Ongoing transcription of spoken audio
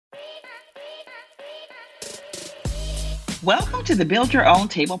Welcome to the Build Your Own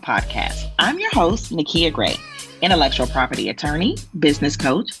Table podcast. I'm your host, Nakia Gray, intellectual property attorney, business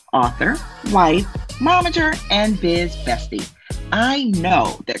coach, author, wife, momager, and biz bestie. I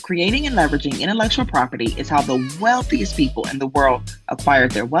know that creating and leveraging intellectual property is how the wealthiest people in the world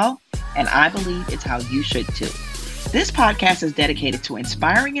acquired their wealth, and I believe it's how you should too. This podcast is dedicated to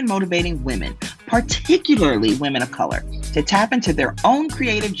inspiring and motivating women, particularly women of color, to tap into their own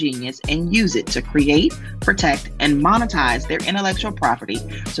creative genius and use it to create, protect, and monetize their intellectual property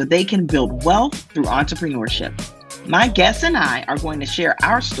so they can build wealth through entrepreneurship. My guests and I are going to share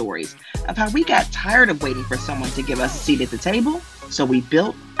our stories of how we got tired of waiting for someone to give us a seat at the table, so we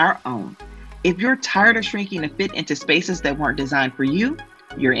built our own. If you're tired of shrinking to fit into spaces that weren't designed for you,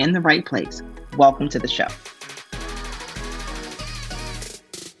 you're in the right place. Welcome to the show.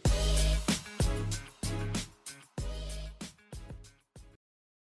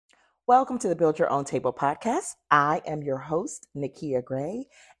 Welcome to the Build Your Own Table podcast. I am your host, Nakia Gray,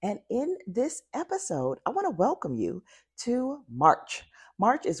 and in this episode, I want to welcome you to March.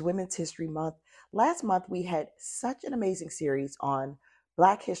 March is Women's History Month. Last month, we had such an amazing series on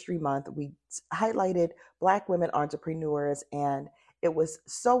Black History Month. We highlighted Black women entrepreneurs, and it was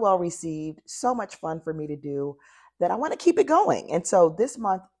so well received, so much fun for me to do that I want to keep it going. And so this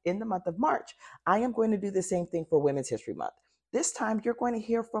month, in the month of March, I am going to do the same thing for Women's History Month. This time, you're going to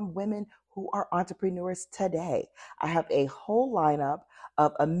hear from women who are entrepreneurs today. I have a whole lineup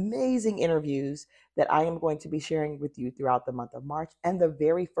of amazing interviews that I am going to be sharing with you throughout the month of March. And the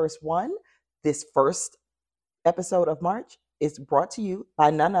very first one, this first episode of March, is brought to you by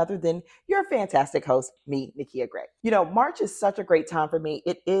none other than your fantastic host, me, Nakia Gray. You know, March is such a great time for me.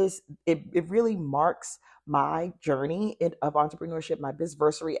 It really marks my journey of entrepreneurship. My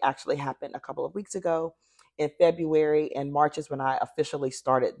bizversary actually happened a couple of weeks ago. In February, and March is when I officially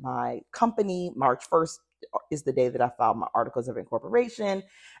started my company. March 1st is the day that I filed my articles of incorporation.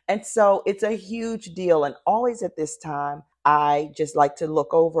 And so it's a huge deal. And always at this time, I just like to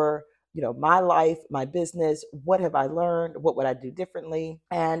look over, my life, my business. What have I learned? What would I do differently?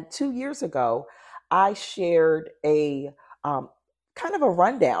 And 2 years ago, I shared a kind of a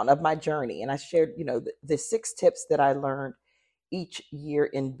rundown of my journey. And I shared, the 6 tips that I learned each year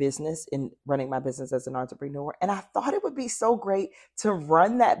in business, in running my business as an entrepreneur. And I thought it would be so great to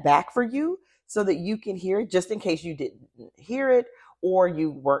run that back for you so that you can hear it, just in case you didn't hear it or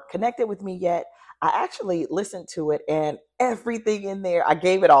you weren't connected with me yet. I actually listened to it, and everything in there, I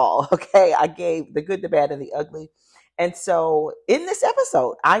gave it all. Okay. I gave the good, the bad, and the ugly. And so in this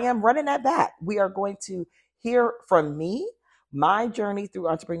episode, I am running that back. We are going to hear from me, my journey through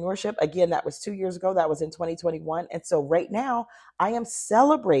entrepreneurship. Again, that was 2 years ago. That was in 2021. And so right now I am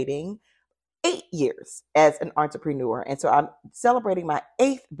celebrating 8 years as an entrepreneur. And so I'm celebrating my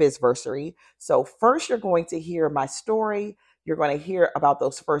 8th bizversary. So first you're going to hear my story. You're going to hear about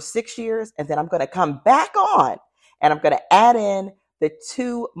those first 6 years. And then I'm going to come back on and I'm going to add in the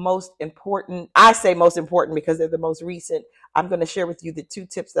 2 most important, I say most important because they're the most recent. I'm going to share with you the 2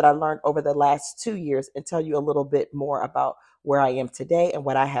 tips that I learned over the last 2 years and tell you a little bit more about where I am today and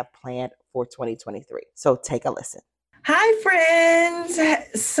what I have planned for 2023. So take a listen. Hi,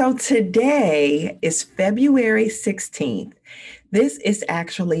 friends. So today is February 16th. This is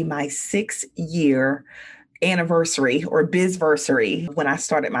actually my 6-year anniversary or bizversary when I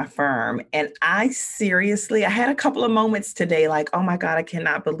started my firm. And I had a couple of moments today like, oh my God, I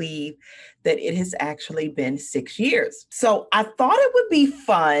cannot believe that it has actually been 6 years. So I thought it would be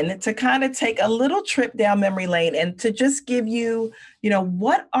fun to kind of take a little trip down memory lane and to just give you,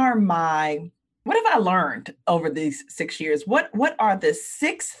 what have I learned over these 6 years? What are the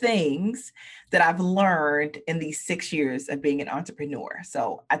 6 things that I've learned in these 6 years of being an entrepreneur?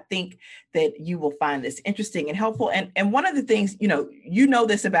 So I think that you will find this interesting and helpful. And one of the things, you know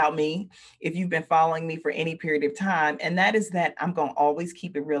this about me, if you've been following me for any period of time, and that is that I'm going to always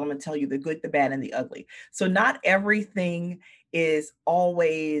keep it real. I'm going to tell you the good, the bad, and the ugly. So not everything is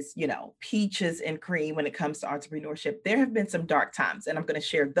always, peaches and cream when it comes to entrepreneurship. There have been some dark times, and I'm going to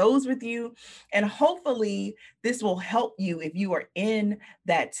share those with you. And hopefully this will help you if you are in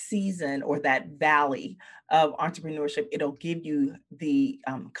that season or that valley of entrepreneurship. It'll give you the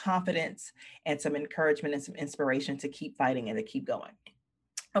confidence and some encouragement and some inspiration to keep fighting and to keep going.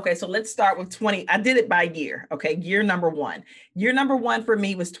 Okay, so let's start with 20. I did it by year. Okay, year number 1. Year number 1 for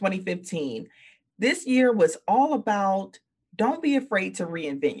me was 2015. This year was all about don't be afraid to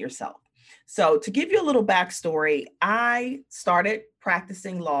reinvent yourself. So to give you a little backstory, I started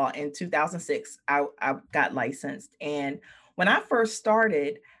practicing law in 2006. I got licensed. And when I first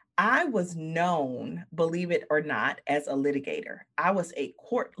started, I was known, believe it or not, as a litigator. I was a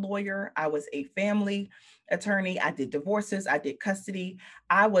court lawyer. I was a family attorney. I did divorces. I did custody.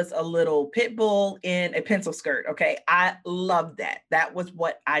 I was a little pit bull in a pencil skirt. Okay. I loved that. That was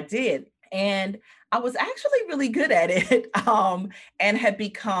what I did. And I was actually really good at it and had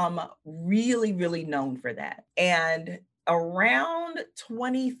become really, really known for that. And around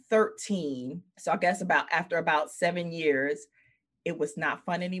 2013, so I guess after about 7 years, it was not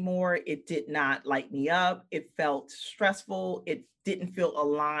fun anymore. It did not light me up. It felt stressful. It didn't feel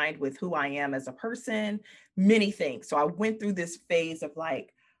aligned with who I am as a person, many things. So I went through this phase of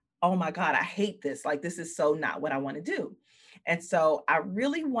like, oh my God, I hate this. Like, this is so not what I want to do. And so I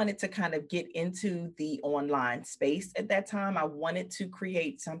really wanted to kind of get into the online space at that time. I wanted to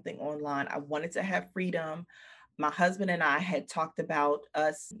create something online. I wanted to have freedom. My husband and I had talked about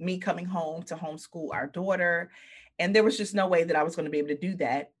me coming home to homeschool our daughter. And there was just no way that I was going to be able to do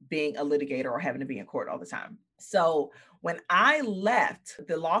that being a litigator or having to be in court all the time. So when I left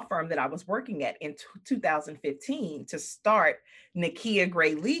the law firm that I was working at in 2015 to start Nakia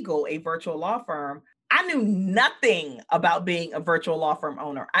Gray Legal, a virtual law firm, I knew nothing about being a virtual law firm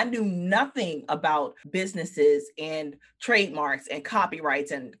owner. I knew nothing about businesses and trademarks and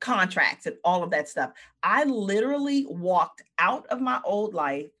copyrights and contracts and all of that stuff. I literally walked out of my old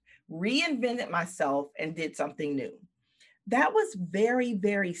life, reinvented myself, and did something new. That was very,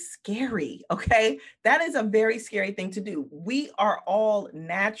 very scary. Okay. That is a very scary thing to do. We are all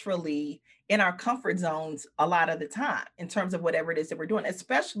naturally in our comfort zones a lot of the time in terms of whatever it is that we're doing,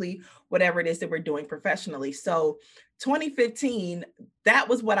 especially whatever it is that we're doing professionally. So 2015, that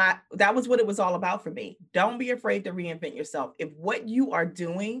was what it was all about for me. Don't be afraid to reinvent yourself. If what you are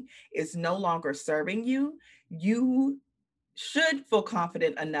doing is no longer serving you, you should feel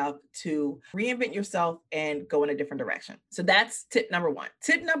confident enough to reinvent yourself and go in a different direction. So that's tip number one.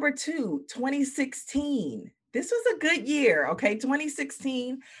 Tip number two, 2016. This was a good year. Okay.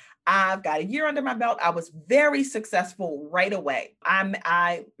 2016, I've got a year under my belt. I was very successful right away.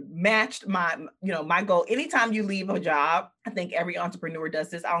 I matched my goal. Anytime you leave a job, I think every entrepreneur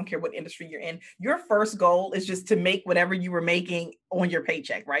does this. I don't care what industry you're in. Your first goal is just to make whatever you were making on your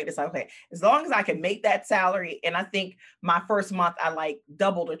paycheck, right? It's like, okay, as long as I can make that salary. And I think my first month, I like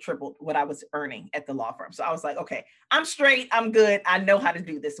doubled or tripled what I was earning at the law firm. So I was like, okay, I'm straight. I'm good. I know how to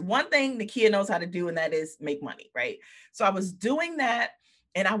do this. One thing Nakia knows how to do, and that is make money, right? So I was doing that.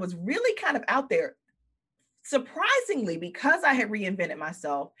 And I was really kind of out there. Surprisingly, because I had reinvented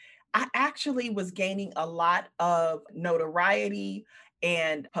myself, I actually was gaining a lot of notoriety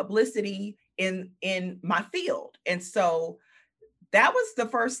and publicity in my field. And so that was the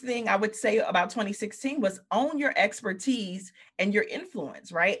first thing I would say about 2016 was own your expertise and your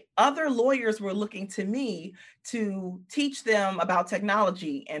influence, right? Other lawyers were looking to me to teach them about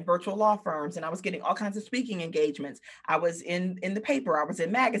technology and virtual law firms. And I was getting all kinds of speaking engagements. I was in the paper, I was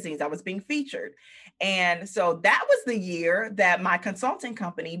in magazines, I was being featured. And so that was the year that my consulting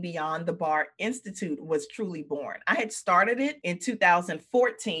company, Beyond the Bar Institute, was truly born. I had started it in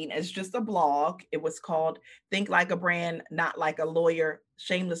 2014 as just a blog. It was called Think Like a Brand, Not Like a Lawyer.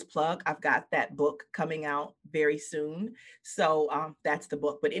 Shameless plug. I've got that book coming out very soon. So that's the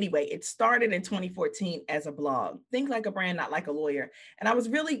book. But anyway, it started in 2014 as a blog. Think Like a Brand, Not Like a Lawyer. And I was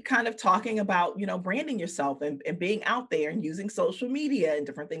really kind of talking about, branding yourself and being out there and using social media and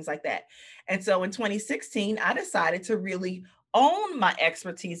different things like that. And so in 2016, I decided to really own my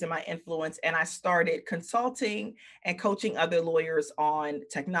expertise and my influence. And I started consulting and coaching other lawyers on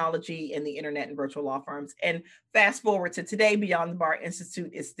technology and the internet and virtual law firms. And fast forward to today, Beyond the Bar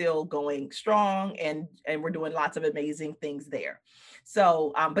Institute is still going strong and we're doing lots of amazing things there.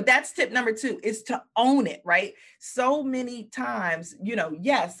 So, but that's tip number two is to own it, right? So many times,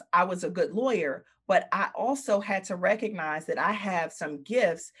 yes, I was a good lawyer, but I also had to recognize that I have some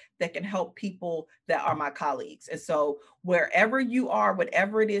gifts that can help people that are my colleagues. And so wherever you are,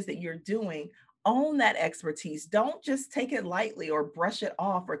 whatever it is that you're doing, own that expertise. Don't just take it lightly or brush it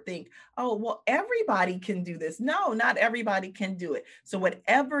off or think, oh, well, everybody can do this. No, not everybody can do it. So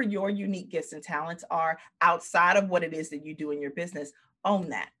whatever your unique gifts and talents are outside of what it is that you do in your business, own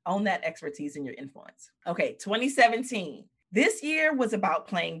that expertise and your influence. Okay, 2017. This year was about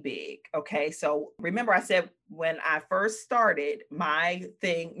playing big. Okay. So remember, I said when I first started my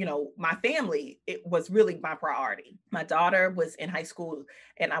thing, my family, it was really my priority. My daughter was in high school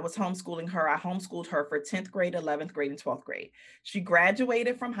and I was homeschooling her. I homeschooled her for 10th grade, 11th grade, and 12th grade. She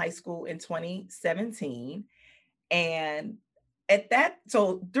graduated from high school in 2017. And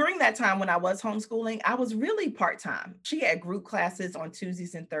So during that time when I was homeschooling, I was really part-time. She had group classes on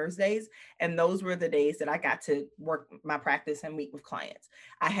Tuesdays and Thursdays, and those were the days that I got to work my practice and meet with clients.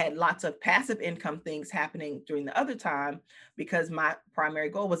 I had lots of passive income things happening during the other time because my primary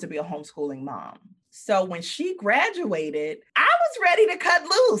goal was to be a homeschooling mom. So when she graduated, I was ready to cut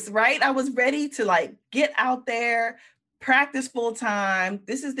loose, right? I was ready to like get out there, practice full time.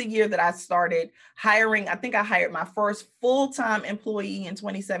 This is the year that I started hiring. I think I hired my first full-time employee in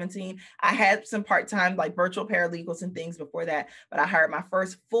 2017. I had some part-time like virtual paralegals and things before that, but I hired my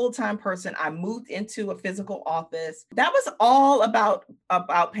first full-time person. I moved into a physical office. That was all about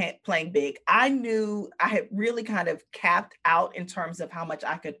playing big. I knew I had really kind of capped out in terms of how much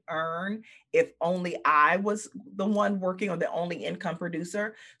I could earn if only I was the one working or the only income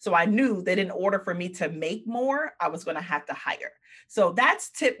producer. So I knew that in order for me to make more, I was going to have to hire. So that's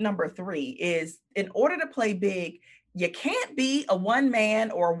tip number 3 is in order to play big, you can't be a one man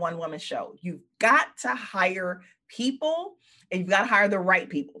or a one woman show. You've got to hire people and you've got to hire the right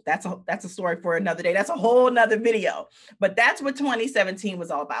people. That's a story for another day. That's a whole nother video, but that's what 2017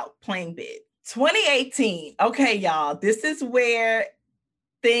 was all about, playing big. 2018. Okay, y'all, this is where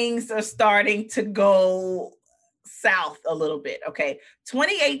things are starting to go south a little bit. Okay.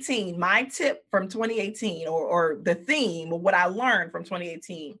 2018, my tip from 2018 or the theme of what I learned from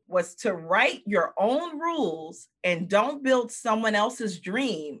 2018 was to write your own rules and don't build someone else's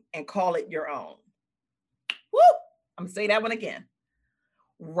dream and call it your own. Woo! I'm gonna say that one again.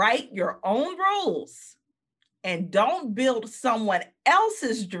 Write your own rules and don't build someone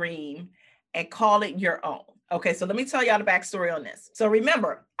else's dream and call it your own. Okay, so let me tell y'all the backstory on this. So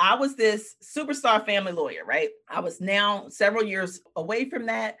remember, I was this superstar family lawyer, right? I was now several years away from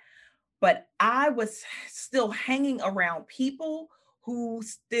that, but I was still hanging around people who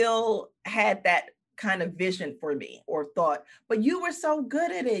still had that kind of vision for me or thought, but you were so good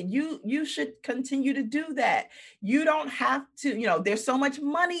at it. You should continue to do that. You don't have to, there's so much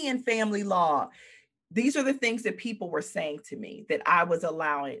money in family law. These are the things that people were saying to me that I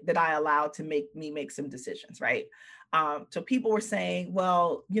allowed to make me make some decisions, right? So people were saying,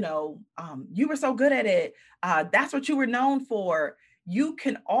 well, you were so good at it. That's what you were known for. You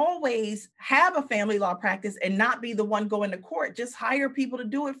can always have a family law practice and not be the one going to court. Just hire people to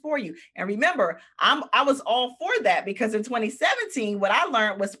do it for you. And remember, I was all for that because in 2017, what I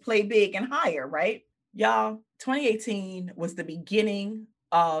learned was play big and hire, right? Y'all, 2018 was the beginning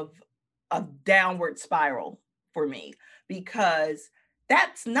of a downward spiral for me because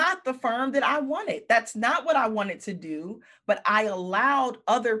that's not the firm that I wanted. That's not what I wanted to do, but I allowed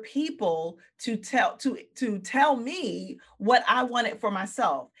other people to tell me what I wanted for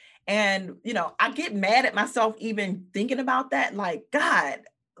myself. And, I get mad at myself even thinking about that. Like, God,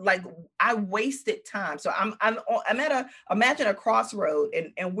 like I wasted time. So I'm at imagine a crossroad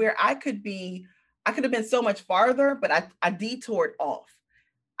and where I could have been so much farther, but I detoured off.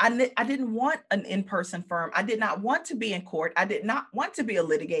 I didn't want an in-person firm. I did not want to be in court. I did not want to be a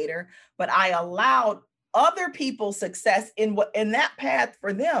litigator, but I allowed other people's success in that path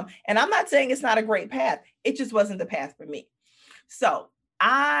for them. And I'm not saying it's not a great path. It just wasn't the path for me. So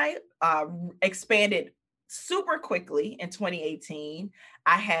I expanded super quickly in 2018.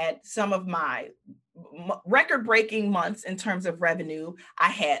 I had some of my record-breaking months in terms of revenue. I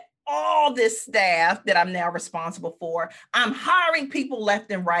had all this staff that I'm now responsible for. I'm hiring people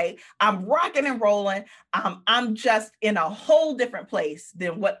left and right. I'm rocking and rolling. I'm just in a whole different place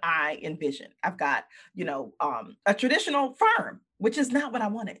than what I envisioned. I've got, a traditional firm, which is not what I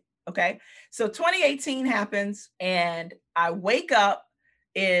wanted. Okay. So 2018 happens and I wake up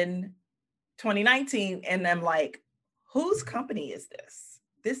in 2019 and I'm like, whose company is this?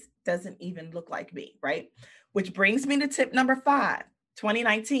 This doesn't even look like me, right? Which brings me to tip number 5.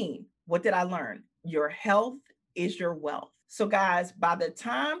 2019, what did I learn? Your health is your wealth. So guys, by the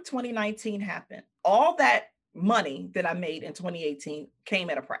time 2019 happened, all that money that I made in 2018 came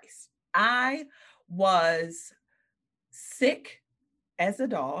at a price. I was sick as a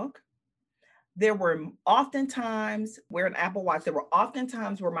dog. There were oftentimes where an Apple Watch, there were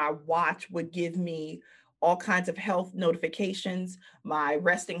oftentimes where my watch would give me all kinds of health notifications. My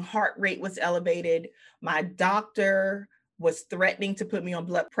resting heart rate was elevated. My doctor was threatening to put me on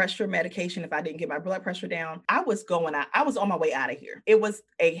blood pressure medication if I didn't get my blood pressure down. I was on my way out of here. It was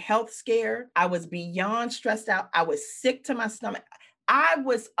a health scare. I was beyond stressed out. I was sick to my stomach. I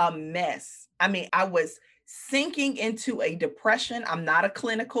was a mess. I mean, I was sinking into a depression. I'm not a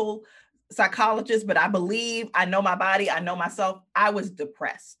clinical psychologist, but I know my body, I know myself. I was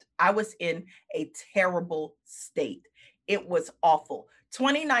depressed. I was in a terrible state. It was awful.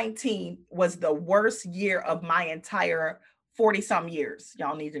 2019 was the worst year of my entire 40 some years.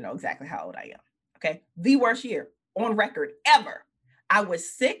 Y'all need to know exactly how old I am. Okay. The worst year on record ever. I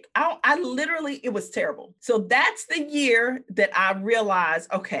was sick. I literally, it was terrible. So that's the year that I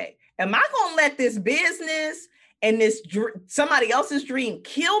realized, okay, am I going to let this business and this somebody else's dream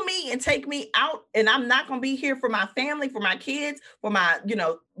kill me and take me out? And I'm not going to be here for my family, for my kids, for my,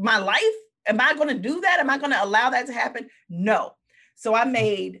 my life. Am I going to do that? Am I going to allow that to happen? No. So I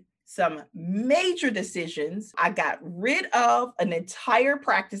made some major decisions. I got rid of an entire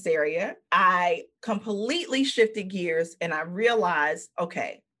practice area. I completely shifted gears and I realized,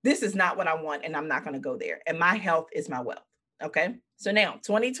 okay, this is not what I want and I'm not going to go there. And my health is my wealth. Okay. So now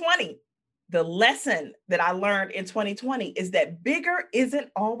 2020, the lesson that I learned in 2020 is that bigger isn't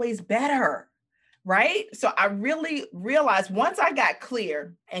always better. Right. So I really realized once I got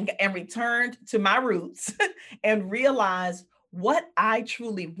clear and returned to my roots and realized what I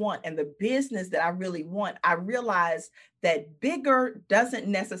truly want and the business that I really want, I realized that bigger doesn't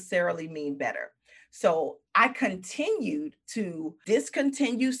necessarily mean better. So I continued to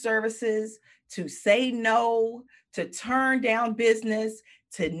discontinue services, to say no, to turn down business,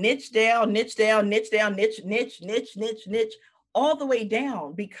 to niche down, niche, all the way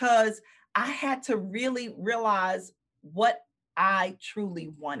down because I had to really realize what I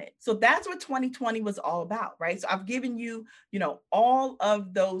truly wanted. So that's what 2020 was all about, right? So I've given you, all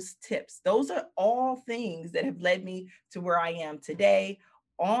of those tips. Those are all things that have led me to where I am today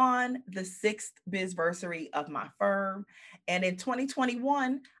on the 6th bizversary of my firm. And in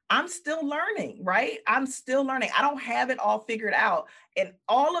 2021, I'm still learning, right? I'm still learning. I don't have it all figured out. And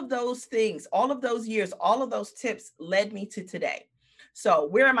all of those things, all of those years, all of those tips led me to today. So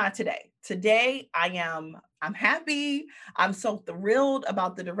where am I today? Today, I'm happy. I'm so thrilled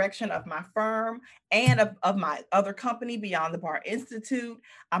about the direction of my firm and of my other company, Beyond the Bar Institute.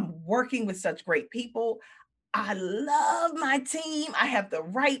 I'm working with such great people. I love my team. I have the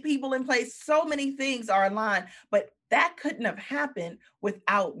right people in place. So many things are aligned, but that couldn't have happened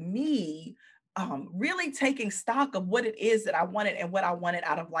without me really taking stock of what it is that I wanted and what I wanted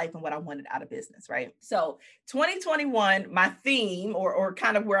out of life and what I wanted out of business, right? So 2021, my theme or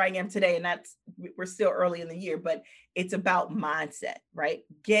kind of where I am today, and we're still early in the year, but it's about mindset, right?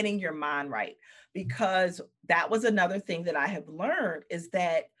 Getting your mind right. Because that was another thing that I have learned is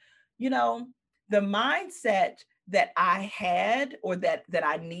that, the mindset that I had or that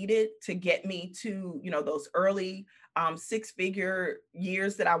I needed to get me to, those early 6-figure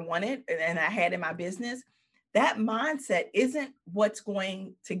years that I wanted and I had in my business, that mindset isn't what's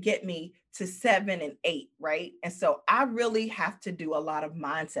going to get me to 7 and 8, right? And so I really have to do a lot of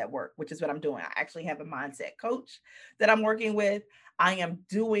mindset work, which is what I'm doing. I actually have a mindset coach that I'm working with. I am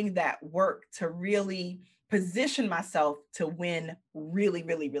doing that work to really position myself to win really,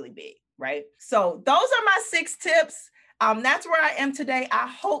 really, really big, right? So those are my 6 tips. That's where I am today. I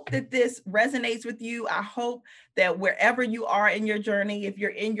hope that this resonates with you. I hope that wherever you are in your journey, if you're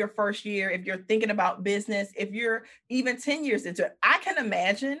in your first year, if you're thinking about business, if you're even 10 years into it, I can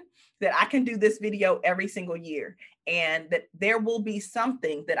imagine that I can do this video every single year and that there will be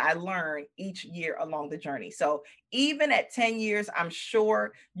something that I learn each year along the journey. So even at 10 years, I'm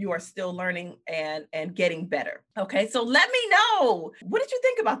sure you are still learning and getting better. Okay, so let me know. What did you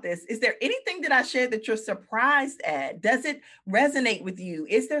think about this? Is there anything that I shared that you're surprised at? Does it resonate with you?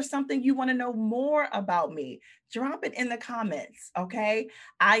 Is there something you want to know more about me? Drop it in the comments, okay?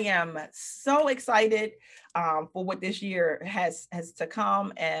 I am so excited for what this year has to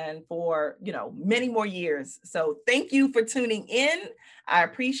come and for, many more years. So thank you for tuning in. I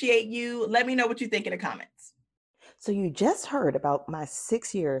appreciate you. Let me know what you think in the comments. So you just heard about my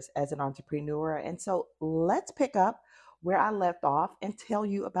 6 years as an entrepreneur. And so let's pick up where I left off and tell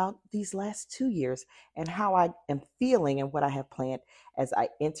you about these last 2 years and how I am feeling and what I have planned as I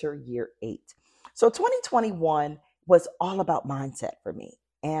enter year 8. So 2021 was all about mindset for me.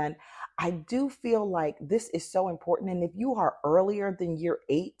 And I do feel like this is so important. And if you are earlier than year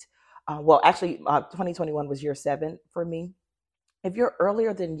 8, 2021 was year 7 for me. If you're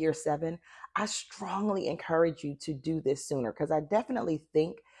earlier than year 7, I strongly encourage you to do this sooner because I definitely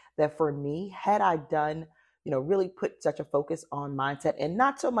think that for me, had I done, really put such a focus on mindset and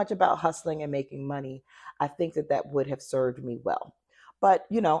not so much about hustling and making money, I think that would have served me well. But,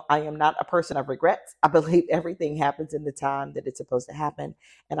 I am not a person of regrets. I believe everything happens in the time that it's supposed to happen,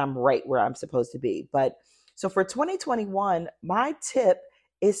 and I'm right where I'm supposed to be. But so for 2021, my tip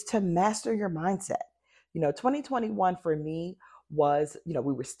is to master your mindset. 2021 for me was,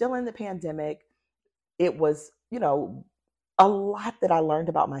 we were still in the pandemic. It was, a lot that I learned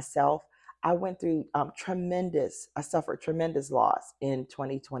about myself. I went through I suffered tremendous loss in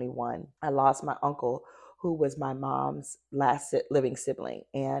 2021. I lost my uncle who was my mom's last living sibling.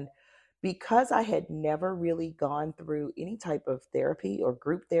 And because I had never really gone through any type of therapy or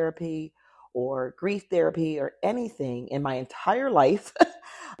group therapy or grief therapy or anything in my entire life,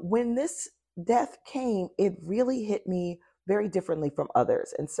 when this death came, it really hit me very differently from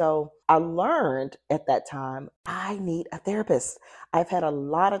others. And so I learned at that time, I need a therapist. I've had a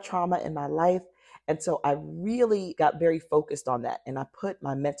lot of trauma in my life. And so I really got very focused on that. And I put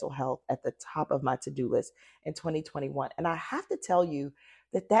my mental health at the top of my to-do list in 2021. And I have to tell you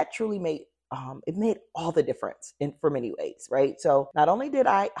that truly made it made all the difference for many ways, right? So not only did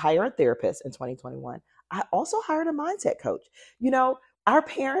I hire a therapist in 2021, I also hired a mindset coach. You know, our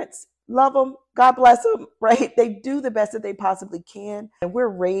parents love them, God bless them, right? They do the best that they possibly can. And we're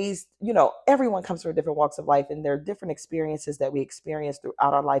raised, everyone comes from different walks of life, and there are different experiences that we experience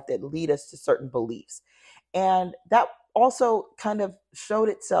throughout our life that lead us to certain beliefs. And that also kind of showed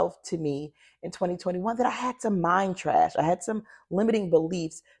itself to me in 2021 that I had some mind trash. I had some limiting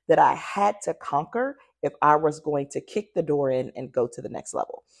beliefs that I had to conquer if I was going to kick the door in and go to the next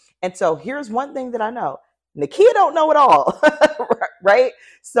level. And so here's one thing that I know. Nakia don't know it all, right?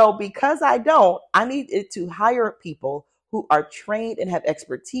 So because I don't, I needed to hire people who are trained and have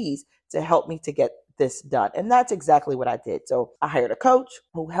expertise to help me to get this done. And that's exactly what I did. So I hired a coach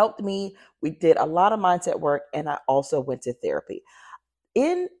who helped me. We did a lot of mindset work, and I also went to therapy.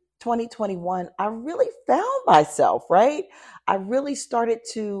 In 2021, I really found myself, right? I really started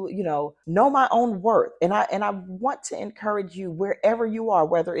to, know my own worth. And I want to encourage you wherever you are,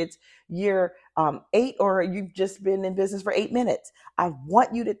 whether it's year 8 or you've just been in business for 8 minutes. I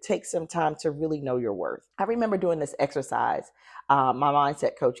want you to take some time to really know your worth. I remember doing this exercise my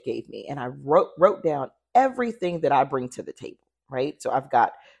mindset coach gave me, and I wrote down everything that I bring to the table, right? So I've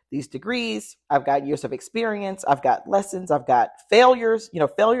got these degrees, I've got years of experience, I've got lessons, I've got failures.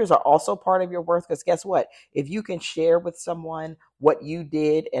 Failures are also part of your worth, because guess what? If you can share with someone what you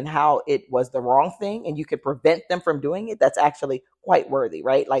did and how it was the wrong thing, and you can prevent them from doing it, that's actually quite worthy,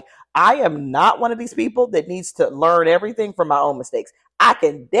 right? Like, I am not one of these people that needs to learn everything from my own mistakes. I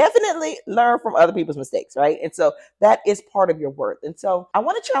can definitely learn from other people's mistakes, right? And so that is part of your worth. And so I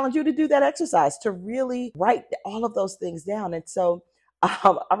want to challenge you to do that exercise, to really write all of those things down. And so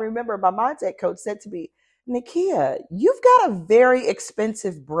I remember my mindset coach said to me, Nakia, you've got a very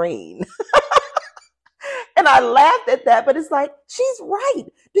expensive brain. And I laughed at that, but it's like, she's right.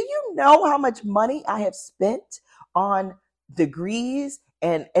 Do you know how much money I have spent on degrees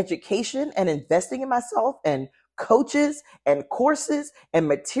and education and investing in myself and coaches and courses and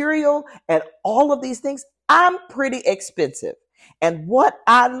material and all of these things? I'm pretty expensive. And what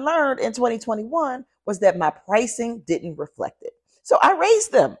I learned in 2021 was that my pricing didn't reflect it. So I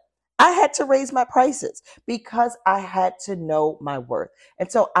raised them. I had to raise my prices because I had to know my worth.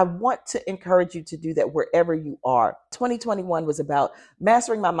 And so I want to encourage you to do that wherever you are. 2021 was about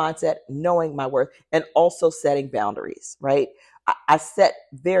mastering my mindset, knowing my worth, and also setting boundaries, right? I set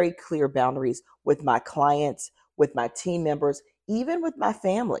very clear boundaries with my clients, with my team members, even with my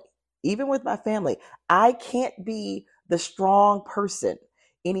family. Even with my family, I can't be the strong person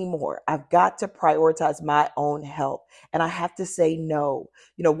anymore. I've got to prioritize my own health, and I have to say no.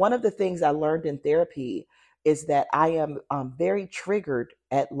 One of the things I learned in therapy is that I am very triggered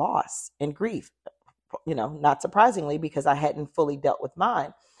at loss and grief, not surprisingly, because I hadn't fully dealt with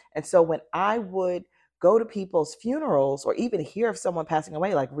mine. And so when I would go to people's funerals or even hear of someone passing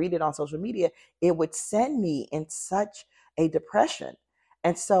away, like read it on social media, it would send me in such a depression.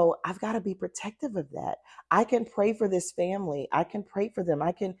 And so I've got to be protective of that. I can pray for this family. I can pray for them.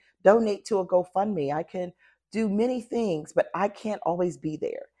 I can donate to a GoFundMe. I can do many things, but I can't always be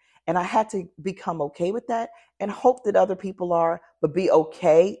there. And I had to become okay with that and hope that other people are, but be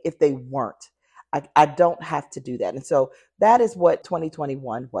okay if they weren't. I don't have to do that. And so that is what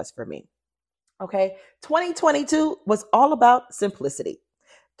 2021 was for me. Okay. 2022 was all about simplicity.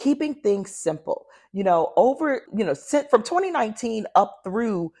 Keeping things simple, from 2019 up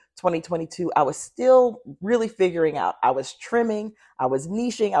through 2022, I was still really figuring out. I was trimming, I was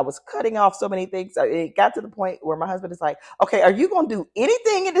niching, I was cutting off so many things. It got to the point where my husband is like, okay, are you going to do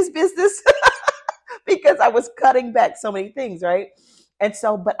anything in this business? Because I was cutting back so many things, right? And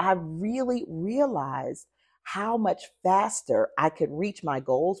so, but I really realized how much faster I could reach my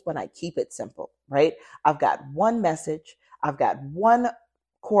goals when I keep it simple, right? I've got one message, I've got one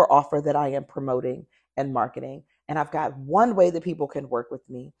core offer that I am promoting and marketing, and I've got one way that people can work with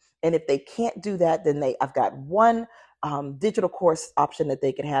me. And if they can't do that, then I've got one digital course option that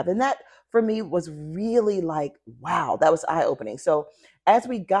they can have. And that for me was really like, wow, that was eye-opening. So as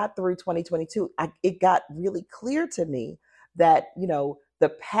we got through 2022, it got really clear to me that, the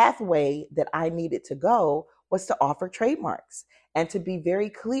pathway that I needed to go was to offer trademarks and to be very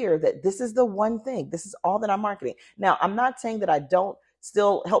clear that this is the one thing, this is all that I'm marketing. Now, I'm not saying that I don't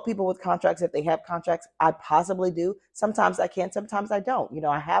still help people with contracts if they have contracts. I possibly do. Sometimes I can, sometimes I don't.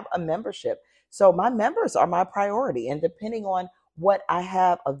 I have a membership. So my members are my priority. And depending on what I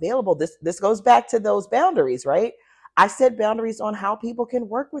have available, this goes back to those boundaries, right? I set boundaries on how people can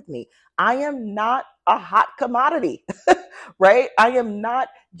work with me. I am not a hot commodity, right? I am not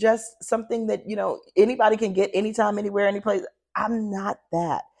just something that, anybody can get anytime, anywhere, any place. I'm not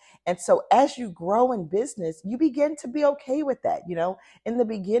that. And so as you grow in business, you begin to be okay with that. In the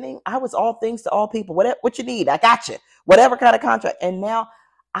beginning, I was all things to all people. What you need, I got you. Whatever kind of contract. And now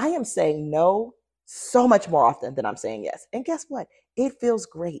I am saying no so much more often than I'm saying yes. And guess what? It feels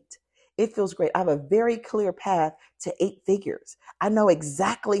great. It feels great. I have a very clear path to 8 figures. I know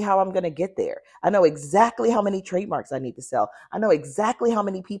exactly how I'm going to get there. I know exactly how many trademarks I need to sell. I know exactly how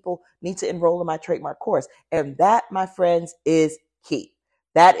many people need to enroll in my trademark course. And that, my friends, is key.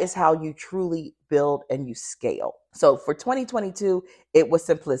 That is how you truly build and you scale. So for 2022, it was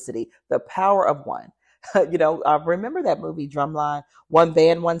simplicity, the power of one. Remember that movie Drumline, One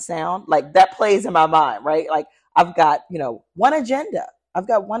Band, One Sound? Like that plays in my mind, right? Like I've got, one agenda. I've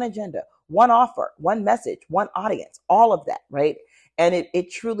got one agenda, one offer, one message, one audience, all of that, right? And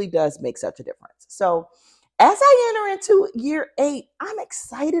it truly does make such a difference. So as I enter into year 8, I'm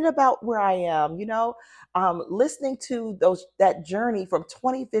excited about where I am, listening to that journey from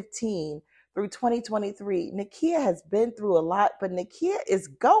 2015 through 2023. Nakia has been through a lot, but Nakia is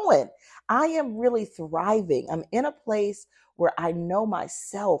going. I am really thriving. I'm in a place where I know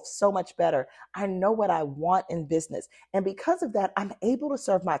myself so much better. I know what I want in business. And because of that, I'm able to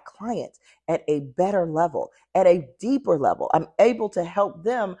serve my clients at a better level, at a deeper level. I'm able to help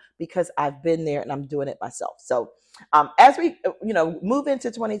them because I've been there and I'm doing it myself. So as we, move into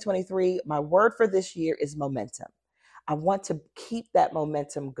 2023, my word for this year is momentum. I want to keep that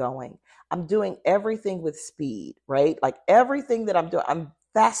momentum going. I'm doing everything with speed, right? Like everything that I'm doing, I'm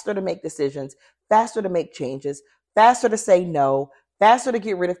faster to make decisions, faster to make changes, faster to say no, faster to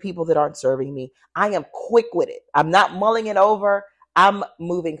get rid of people that aren't serving me. I am quick with it. I'm not mulling it over. I'm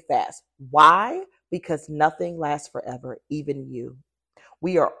moving fast. Why? Because nothing lasts forever, even you.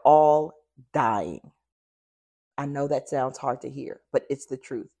 We are all dying. I know that sounds hard to hear, but it's the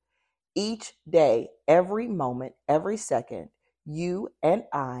truth. Each day, every moment, every second, you and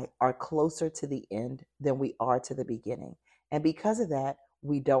I are closer to the end than we are to the beginning. And because of that,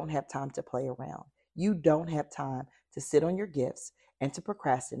 we don't have time to play around. You don't have time to sit on your gifts and to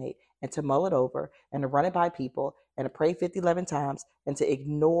procrastinate and to mull it over and to run it by people and to pray 11 times and to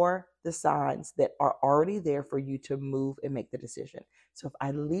ignore the signs that are already there for you to move and make the decision. So if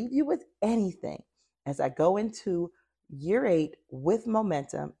I leave you with anything as I go into year 8 with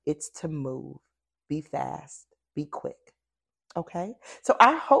momentum, it's to move, be fast, be quick. Okay. So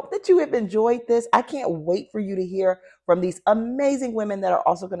I hope that you have enjoyed this. I can't wait for you to hear from these amazing women that are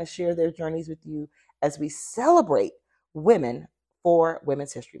also going to share their journeys with you as we celebrate women for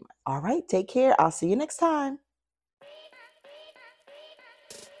Women's History Month. All right. Take care. I'll see you next time.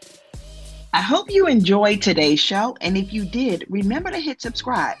 I hope you enjoyed today's show. And if you did, remember to hit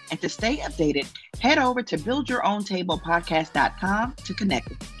subscribe. And to stay updated, head over to buildyourowntablepodcast.com to connect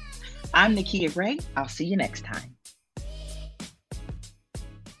with me. I'm Nakia Gray. I'll see you next time.